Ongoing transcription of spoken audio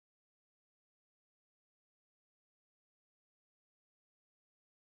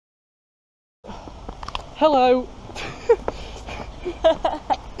Hello.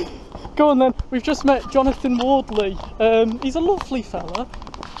 Go on then. We've just met Jonathan Wardley. He's a lovely fella.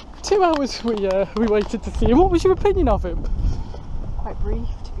 2 hours we waited to see him. What was your opinion of him? Quite brief,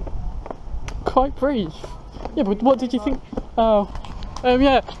 to be fair. Quite brief? Yeah, but what did you think? Oh,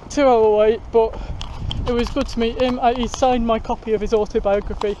 yeah, 2 hour wait, but it was good to meet him. He signed my copy of his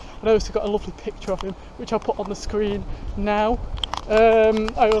autobiography, and I also got a lovely picture of him, which I'll put on the screen now.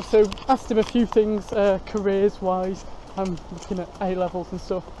 I also asked him a few things careers wise. I'm looking at A-levels and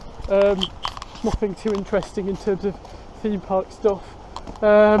stuff. Nothing too interesting in terms of theme park stuff.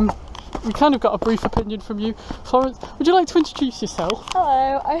 We kind of got a brief opinion from you. Florence, would you like to introduce yourself?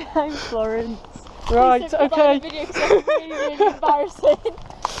 Hello, I'm Florence. Right, okay. Video because really embarrassing.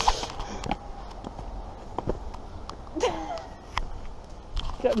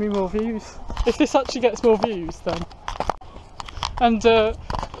 Get me more views. If this actually gets more views, then. And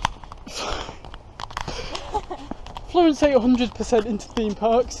Florence ain't 100% into theme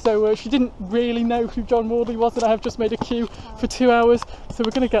parks, so she didn't really know who John Wardley was, and I have just made a queue for 2 hours, so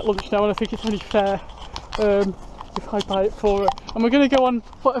we're going to get lunch now, and I think it's only fair if I buy it for her. And we're going to go on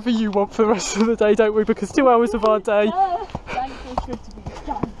whatever you want for the rest of the day, don't we? Because 2 hours of our day... Thank you, it's good to be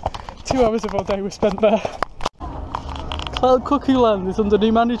done. 2 hours of our day were spent there. Cloud Cuckoo Land is under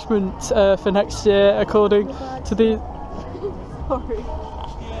new management for next year, according to the... Sorry.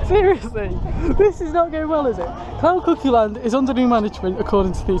 Seriously? This is not going well, is it? Cloud Cuckoo Land is under new management,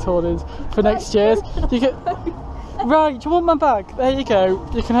 according to these orders, for next year. You get... Right, do you want my bag? There you go.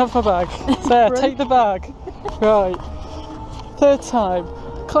 You can have my bag. There, take the bag. Right. Third time.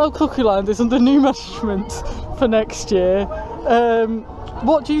 Cloud Cuckoo Land is under new management for next year.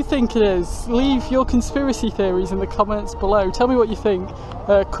 What do you think it is? Leave your conspiracy theories in the comments below. Tell me what you think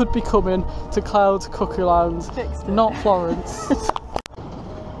could be coming to Cloud Cuckoo Land, not Florence.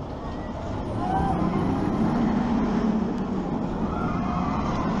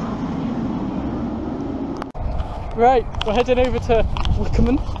 Right, we're heading over to Wicker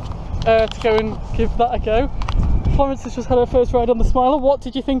to go and give that a go. Florence has just had her first ride on the Smiler. What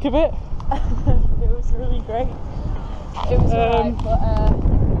did you think of it? It was really great. It was alright, but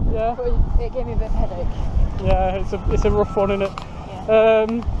yeah, it gave me a bit of a headache. Yeah, it's a rough one, isn't it? Yeah.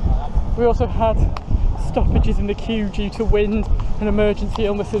 We also had stoppages in the queue due to wind and emergency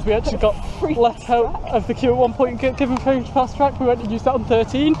illnesses. We actually got left out of the queue at one point and given fast track. We went and used that on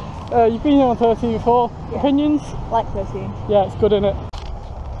 13. You've been here on 13 before. Yeah. Opinions? Like 13. Yeah, it's good, isn't it?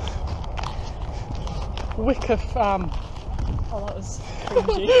 Wicker fam. Oh, that was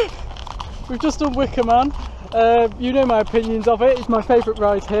cringy. We've just done Wicker Man. You know my opinions of it. It's my favourite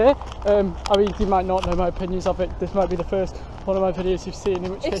ride here. I mean, you might not know my opinions of it. This might be the first one of my videos you've seen.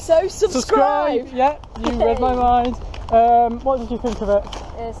 In which if case, so, subscribe! Yeah, you read my mind. What did you think of it?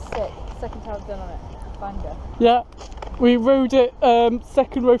 It's sick. Second time I've done on it. Banger. Yeah, we rode it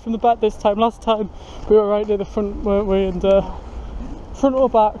second row from the back this time. Last time we were right near the front, weren't we? And front or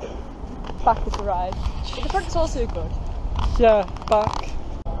back? Back is the ride. But the front's also good. Yeah, back.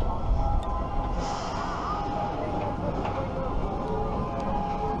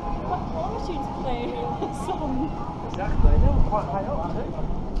 Playing a song. Exactly, they were quite high up too.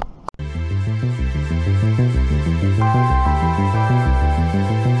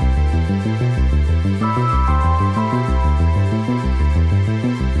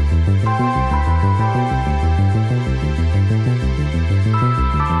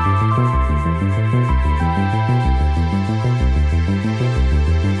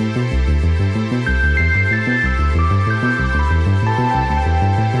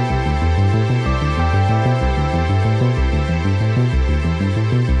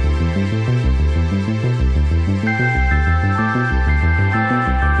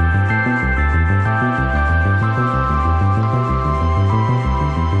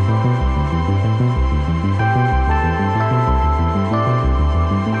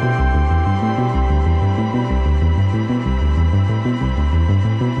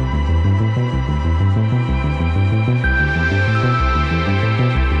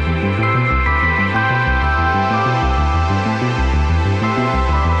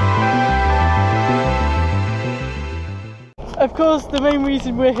 Of course, the main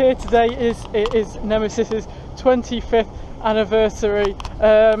reason we're here today is it is Nemesis's 25th anniversary,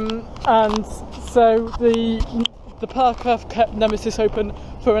 and so the park have kept Nemesis open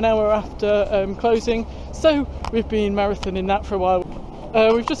for an hour after closing. So we've been marathoning that for a while.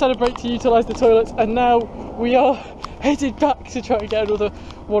 We've just had a break to utilise the toilets, and now we are headed back to try and get another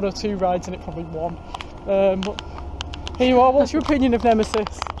 1 or 2 rides, and it probably won. Here you are. What's your opinion of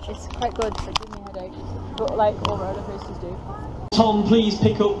Nemesis? It's quite good, but it gives me a headache. but like all roller coasters do. Tom, please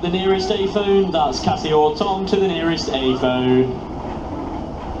pick up the nearest A phone. That's Cassie or Tom to the nearest A phone.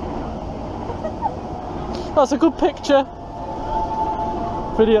 That's a good picture.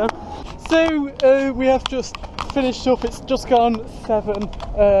 Video. So we have just finished up. It's just gone 7,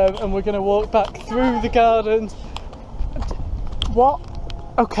 and we're going to walk back through the gardens. What?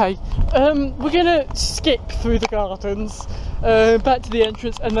 Okay. We're going to skip through the gardens. Back to the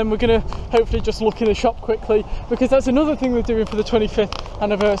entrance, and then we're going to hopefully just look in the shop quickly, because that's another thing we're doing for the 25th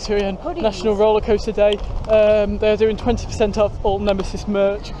anniversary and National Roller Coaster Day. They're doing 20% off all Nemesis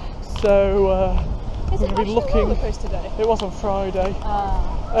merch, so we're going to be looking. Roller Coaster Day? It was on Friday.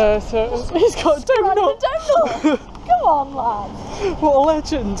 So he's got a donut. Come on, lad. What a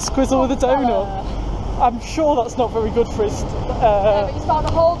legend! Squizzle with a donut. I'm sure that's not very good for his. Yeah, but he's found a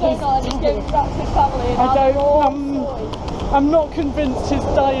whole donut and he's giving it back to his family. And I'm not convinced his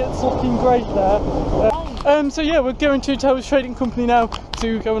diet's looking great there. So yeah, we're going to Towers Trading Company now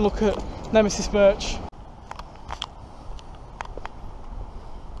to go and look at Nemesis merch.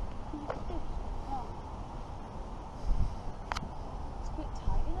 It's a bit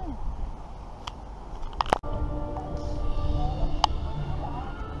tight, isn't it?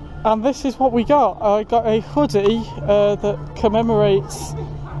 And this is what we got. I got a hoodie that commemorates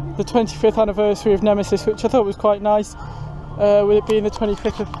the 25th anniversary of Nemesis, which I thought was quite nice. With it being the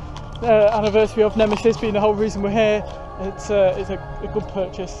 25th anniversary of Nemesis being the whole reason we're here, it's a good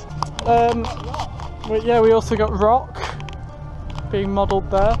purchase. We also got Rock being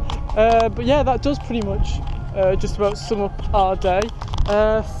modelled there. But yeah, that does pretty much just about sum up our day.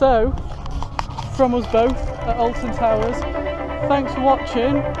 So, from us both at Alton Towers, thanks for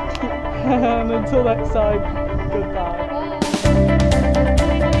watching, and until next time, goodbye.